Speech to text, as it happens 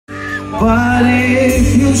But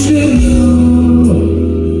if you should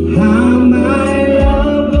know how my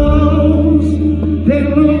love goes, then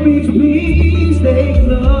Long Beach, please stay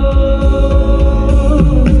close.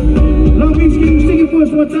 Long Beach, can you sing it for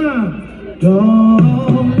us one time?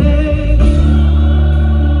 Don't let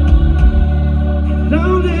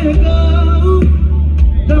go,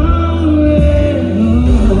 don't let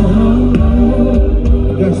go.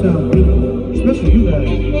 That sounds beautiful, especially you guys.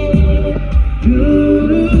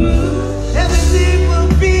 Everything will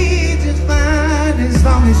be just fine as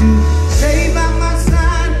long as you stay by my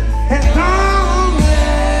side and don't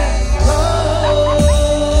let go.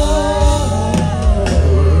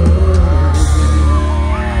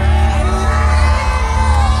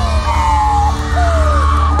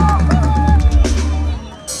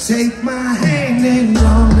 Take my hand and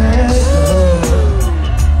don't let go.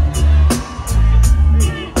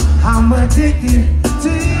 I'm addicted to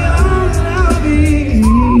your loving.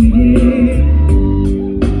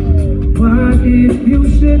 But if you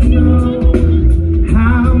should know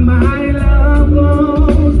how my love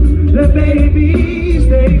goes, then baby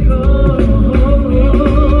stay close.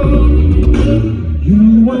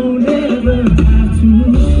 You won't ever have to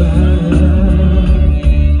cry,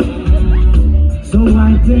 so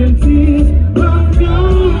wipe them tears from your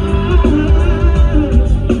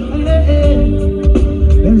eyes.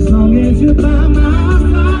 As long as you're by my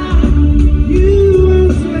side, you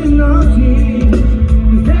won't sweat no tears,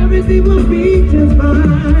 'cause everything will be just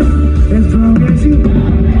fine. As long as you,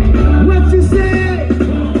 what you say?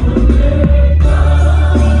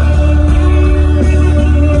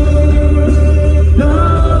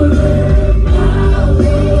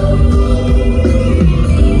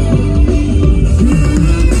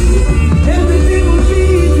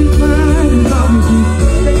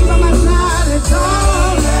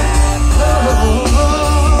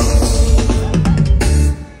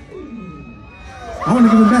 I want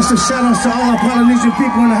to give a massive shout out to all our Polynesian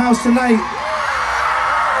people in the house tonight.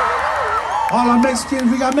 All our Mexicans,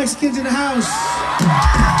 we got Mexicans in the house.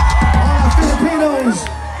 All our Filipinos,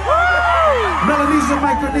 Melanesia,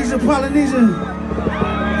 Micronesia, Polynesia.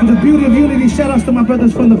 For the beauty of unity, shout outs to my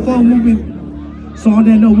brothers from the Flow movement. So on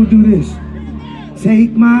that note, we'll do this.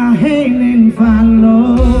 Take my hand and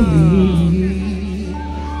follow me.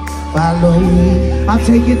 Follow me. I'll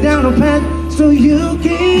take you down a path so you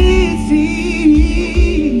can see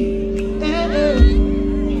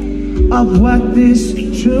of what this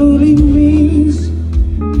truly means.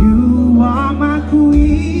 You are my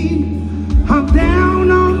queen. I'm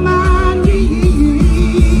down on my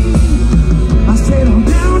knees. I said I'm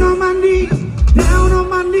down on my knees, down on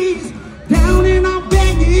my knees, down and I'm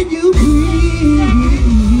begging you please.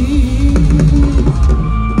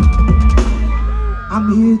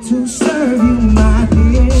 I'm here to serve you, my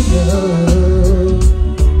dear love.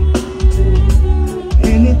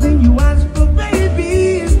 Anything you ask for,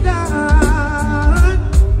 baby, is done.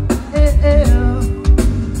 Yeah.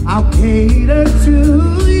 I'll cater to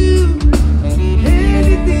you,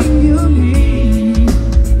 anything you need.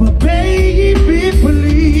 But baby,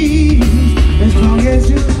 please, as long as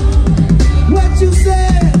you, what you said.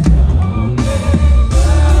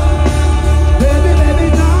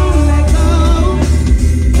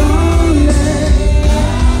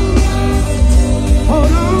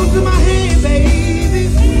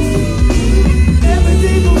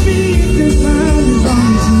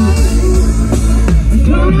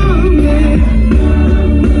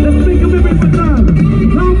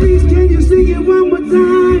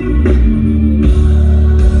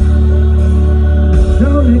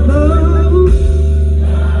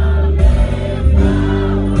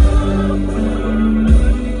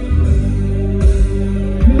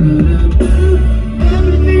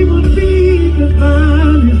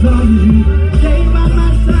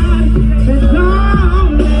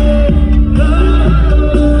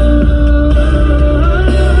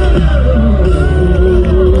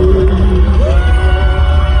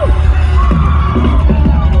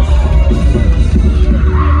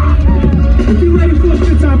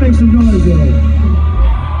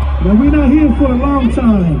 Now we're not here for a long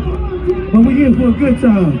time, but we're here for a good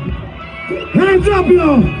time. Hands up,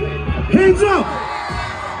 y'all! Hands up!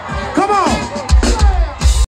 Come on!